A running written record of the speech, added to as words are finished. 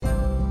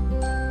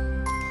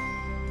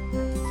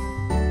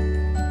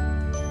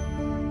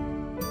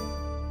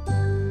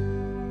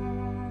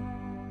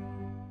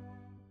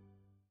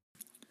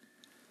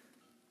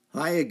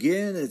Hi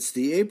again, it's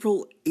the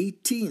April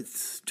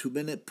 18th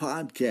 2-Minute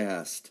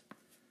Podcast.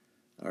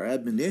 Our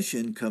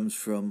admonition comes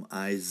from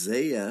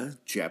Isaiah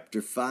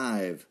chapter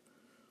 5.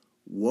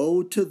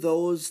 Woe to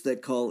those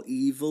that call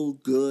evil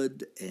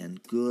good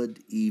and good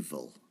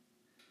evil.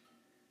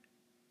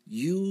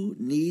 You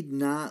need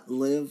not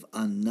live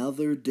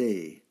another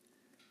day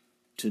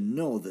to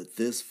know that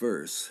this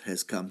verse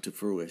has come to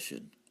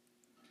fruition.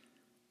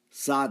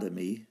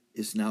 Sodomy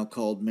is now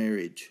called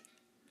marriage.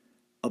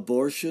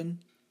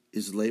 Abortion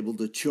is labeled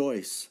a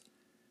choice.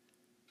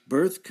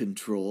 Birth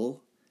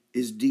control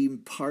is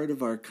deemed part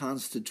of our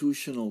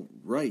constitutional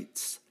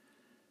rights.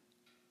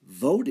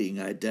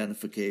 Voting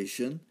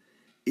identification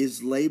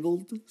is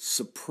labeled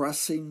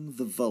suppressing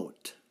the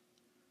vote.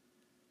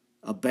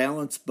 A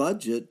balanced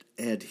budget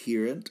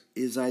adherent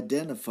is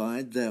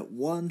identified that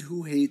one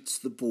who hates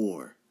the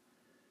poor.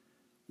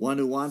 One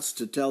who wants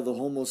to tell the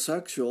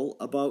homosexual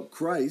about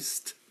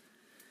Christ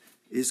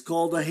is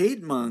called a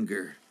hate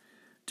monger.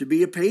 To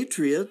be a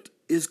patriot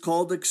is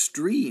called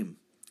extreme.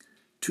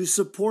 To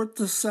support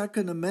the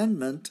Second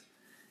Amendment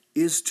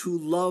is to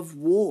love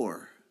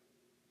war.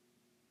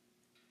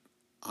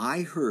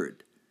 I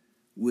heard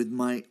with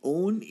my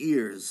own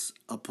ears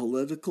a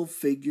political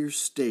figure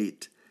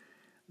state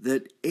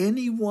that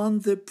anyone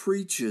that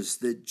preaches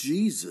that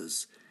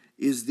Jesus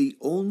is the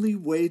only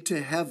way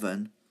to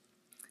heaven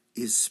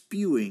is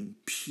spewing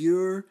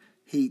pure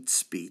hate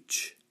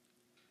speech.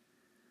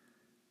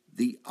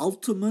 The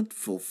ultimate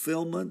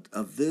fulfillment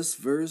of this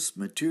verse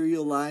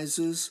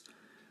materializes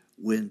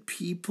when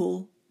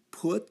people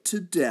put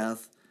to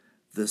death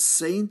the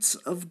saints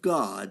of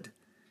God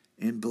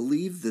and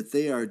believe that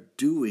they are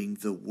doing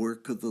the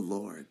work of the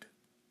Lord.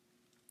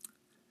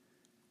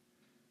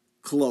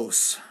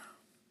 Closing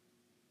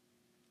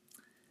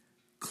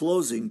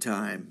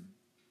time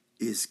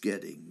is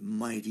getting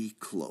mighty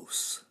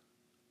close.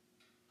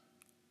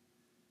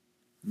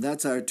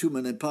 That's our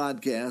 2-Minute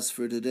Podcast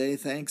for today.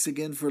 Thanks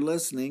again for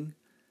listening.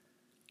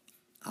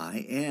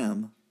 I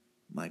am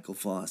Michael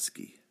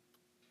Foskey.